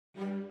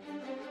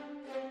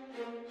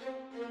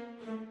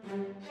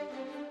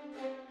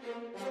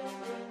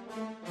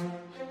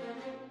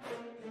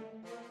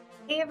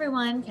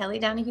everyone, Kelly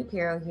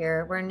Donahue-Piro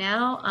here. We're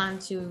now on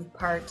to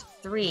part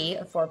 3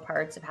 of 4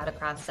 parts of how to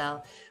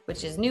cross-sell,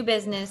 which is new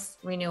business,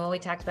 renewal we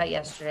talked about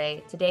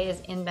yesterday. Today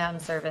is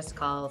inbound service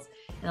calls,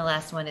 and the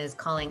last one is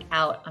calling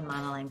out on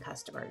monoline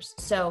customers.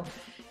 So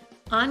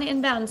on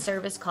inbound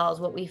service calls,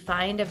 what we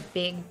find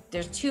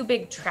there's 2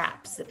 big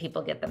traps that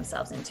people get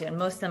themselves into, and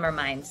most of them are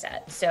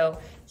mindset. So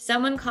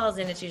someone calls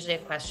in, it's usually a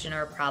question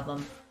or a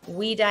problem.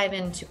 We dive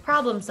into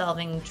problem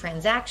solving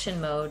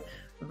transaction mode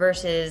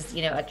versus,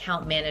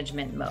 account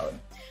management mode.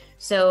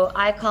 So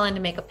I call in to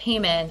make a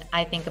payment.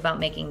 I think about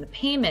making the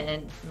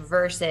payment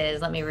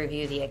versus let me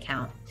review the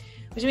account,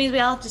 which means we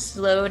all have to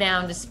slow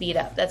down to speed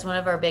up. That's one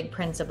of our big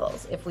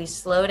principles. If we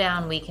slow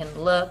down, we can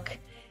look,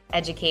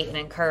 educate, and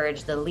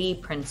encourage the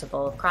lead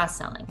principle of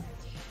cross-selling.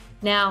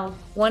 Now,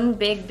 one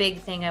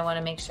big thing I want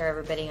to make sure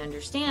everybody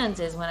understands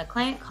is when a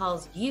client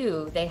calls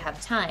you, they have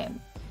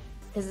time.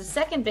 Because the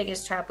second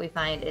biggest trap we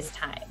find is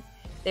time.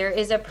 There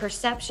is a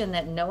perception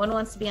that no one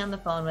wants to be on the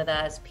phone with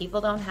us. People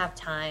don't have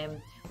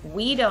time.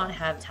 We don't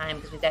have time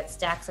because we've got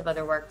stacks of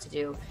other work to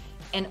do.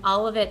 And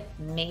all of it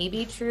may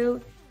be true,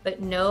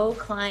 but no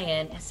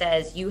client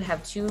says you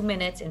have 2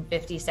 minutes and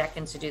 50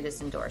 seconds to do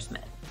this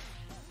endorsement.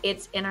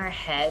 It's in our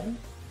head.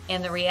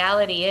 And the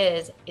reality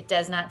is it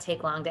does not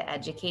take long to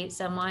educate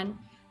someone.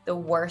 The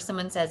worst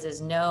someone says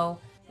is no.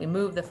 We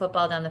move the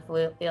football down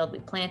the field. We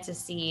plant a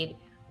seed.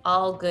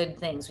 All good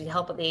things. We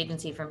help with the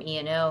agency from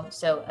E&O.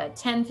 So a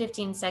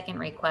 10-15 second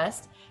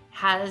request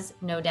has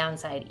no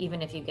downside,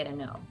 even if you get a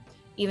no.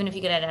 Even if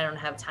you get I don't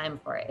have time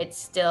for it. It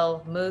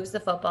still moves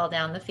the football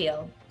down the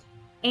field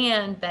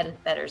and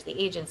betters the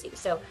agency.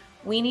 So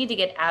we need to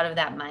get out of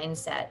that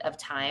mindset of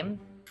time.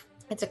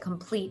 It's a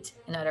complete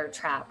and utter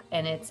trap.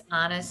 And it's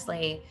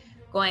honestly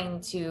going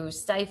to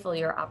stifle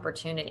your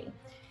opportunity.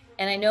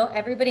 And I know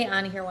everybody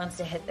on here wants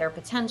to hit their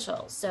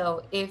potential.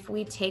 So if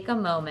we take a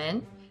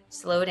moment,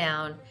 slow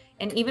down.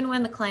 And even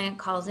when the client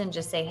calls in,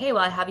 just say, hey,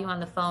 well, I have you on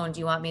the phone. Do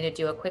you want me to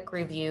do a quick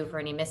review for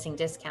any missing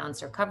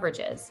discounts or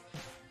coverages?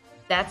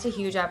 That's a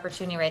huge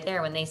opportunity right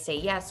there. When they say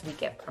yes, we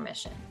get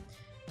permission.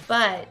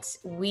 But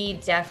we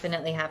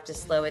definitely have to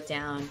slow it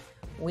down.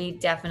 We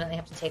definitely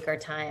have to take our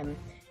time.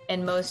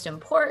 And most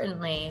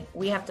importantly,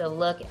 we have to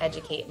look,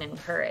 educate, and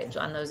encourage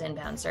on those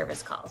inbound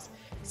service calls.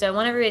 So I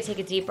want everybody to take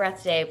a deep breath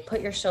today,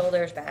 put your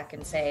shoulders back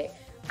and say,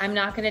 I'm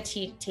not going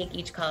to take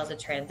each call as a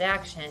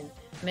transaction.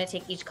 I'm going to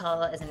take each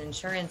call as an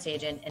insurance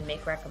agent and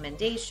make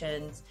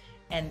recommendations,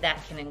 and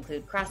that can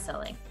include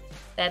cross-selling.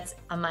 That's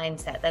a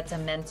mindset. That's a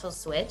mental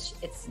switch.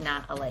 It's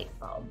not a light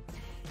bulb.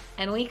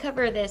 And we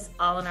cover this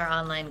all in our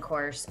online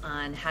course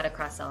on how to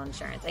cross-sell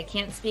insurance. I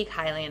can't speak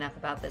highly enough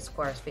about this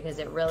course because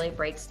it really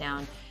breaks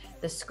down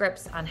the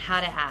scripts on how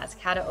to ask,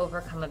 how to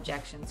overcome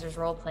objections. There's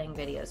role-playing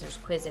videos, there's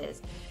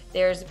quizzes.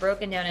 There's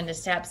broken down into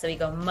steps so we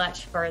go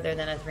much further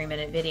than a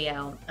 3-minute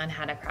video on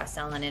how to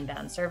cross-sell on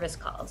inbound service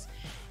calls.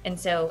 And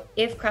so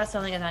if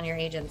cross-selling is on your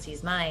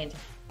agency's mind,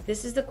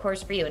 this is the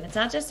course for you. And it's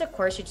not just a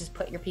course you just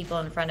put your people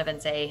in front of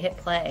and say, hit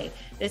play.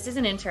 This is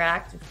an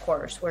interactive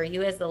course where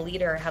you as the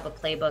leader have a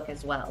playbook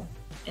as well.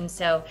 And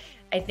so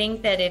I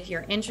think that if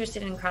you're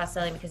interested in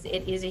cross-selling, because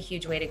it is a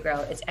huge way to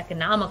grow, it's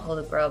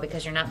economical to grow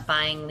because you're not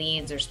buying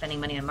leads or spending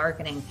money on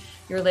marketing.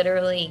 You're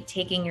literally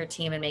taking your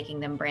team and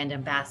making them brand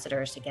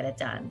ambassadors to get it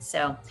done.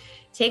 So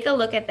take a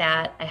look at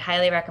that. I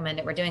highly recommend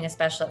it. We're doing a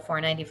special at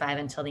 $4.95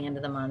 until the end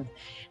of the month.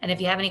 And if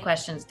you have any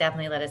questions,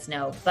 definitely let us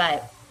know.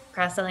 But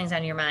cross-selling's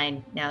on your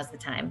mind, now's the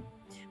time.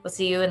 We'll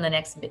see you in the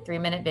next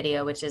 3-minute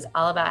video, which is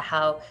all about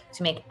how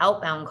to make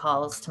outbound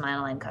calls to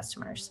monoline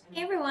customers.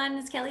 Hey everyone,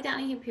 it's Kelly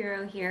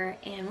Donahue-Piro here,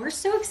 and we're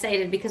so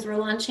excited because we're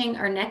launching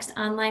our next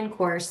online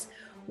course,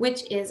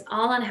 which is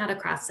all on how to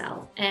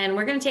cross-sell. And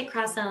we're going to take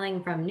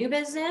cross-selling from new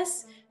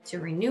business to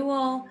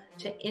renewal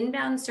to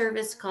inbound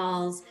service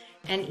calls,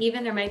 and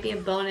even there might be a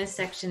bonus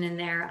section in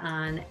there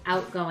on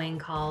outgoing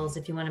calls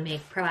if you want to make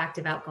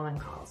proactive outgoing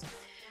calls.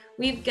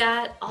 We've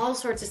got all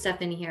sorts of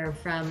stuff in here,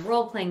 from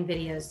role-playing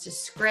videos to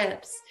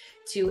scripts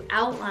to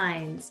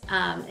outlines.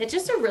 It's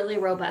just a really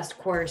robust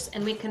course,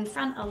 and we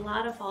confront a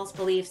lot of false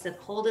beliefs that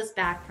hold us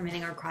back from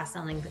hitting our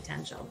cross-selling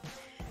potential.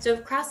 So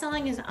if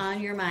cross-selling is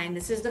on your mind,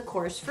 this is the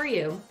course for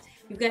you.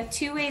 You've got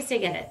 2 ways to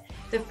get it.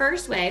 The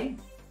first way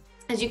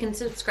is you can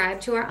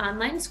subscribe to our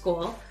online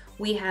school.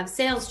 We have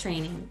sales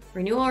training,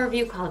 renewal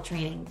review call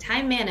training,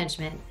 time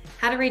management,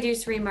 how to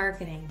reduce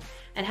remarketing,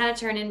 and how to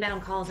turn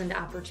inbound calls into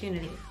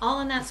opportunity, all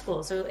in that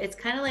school. So it's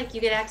kind of like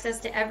you get access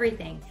to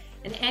everything.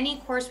 And any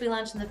course we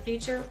launch in the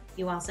future,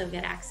 you also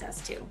get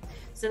access to.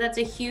 So that's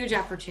a huge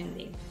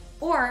opportunity.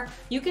 Or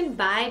you can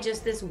buy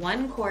just this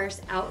one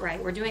course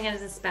outright. We're doing it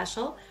as a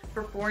special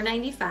for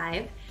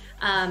 $4.95.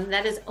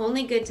 That is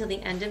only good till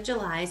the end of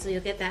July, so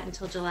you'll get that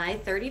until July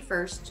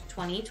 31st,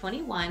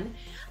 2021.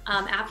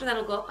 After that,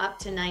 it'll go up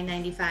to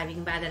 $9.95. You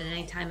can buy that at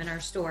any time in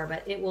our store,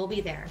 but it will be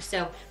there.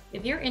 So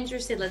If you're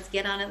interested, let's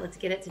get on it. Let's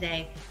get it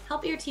today.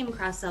 Help your team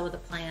cross-sell with a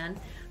plan.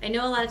 I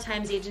know a lot of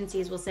times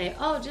agencies will say,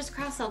 oh, just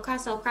cross-sell,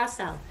 cross-sell,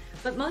 cross-sell.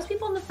 But most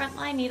people on the front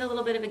line need a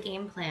little bit of a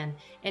game plan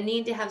and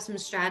need to have some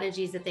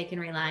strategies that they can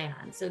rely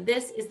on. So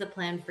this is the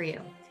plan for you.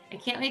 I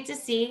can't wait to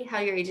see how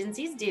your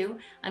agencies do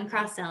on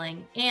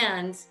cross-selling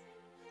and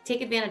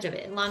take advantage of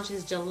it. It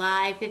launches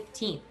July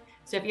 15th.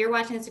 So if you're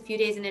watching this a few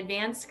days in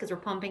advance, because we're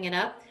pumping it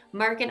up,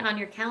 mark it on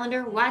your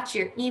calendar, watch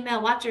your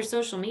email, watch your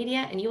social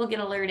media, and you will get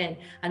alerted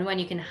on when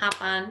you can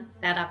hop on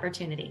that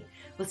opportunity.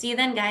 We'll see you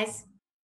then, guys.